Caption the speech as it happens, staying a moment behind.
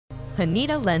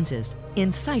Hanita Lenses,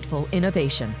 insightful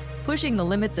innovation, pushing the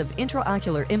limits of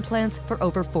intraocular implants for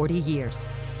over 40 years.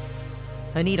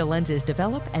 Hanita Lenses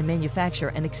develop and manufacture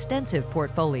an extensive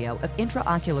portfolio of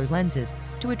intraocular lenses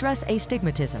to address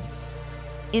astigmatism.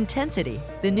 Intensity,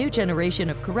 the new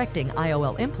generation of correcting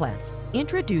IOL implants,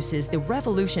 introduces the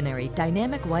revolutionary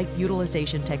Dynamic Light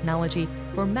Utilization technology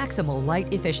for maximal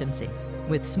light efficiency,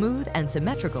 with smooth and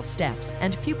symmetrical steps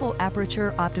and pupil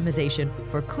aperture optimization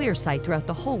for clear sight throughout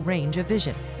the whole range of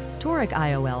vision. Toric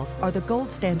IOLs are the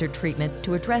gold standard treatment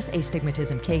to address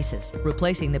astigmatism cases.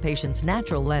 Replacing the patient's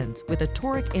natural lens with a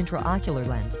toric intraocular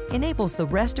lens enables the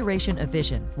restoration of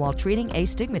vision while treating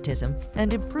astigmatism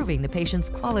and improving the patient's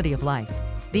quality of life.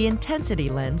 The Intensity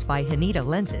lens by Hanita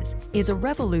Lenses is a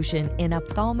revolution in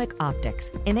ophthalmic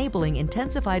optics, enabling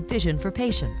intensified vision for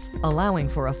patients, allowing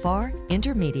for a far,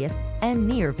 intermediate, and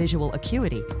near visual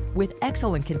acuity with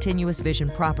excellent continuous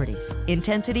vision properties.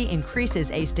 Intensity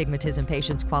increases astigmatism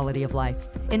patients' quality of life,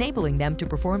 enabling them to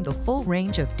perform the full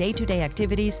range of day-to-day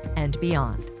activities and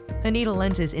beyond. Hanita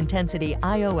Lenses Intensity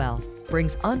IOL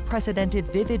brings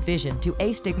unprecedented vivid vision to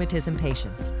astigmatism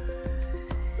patients.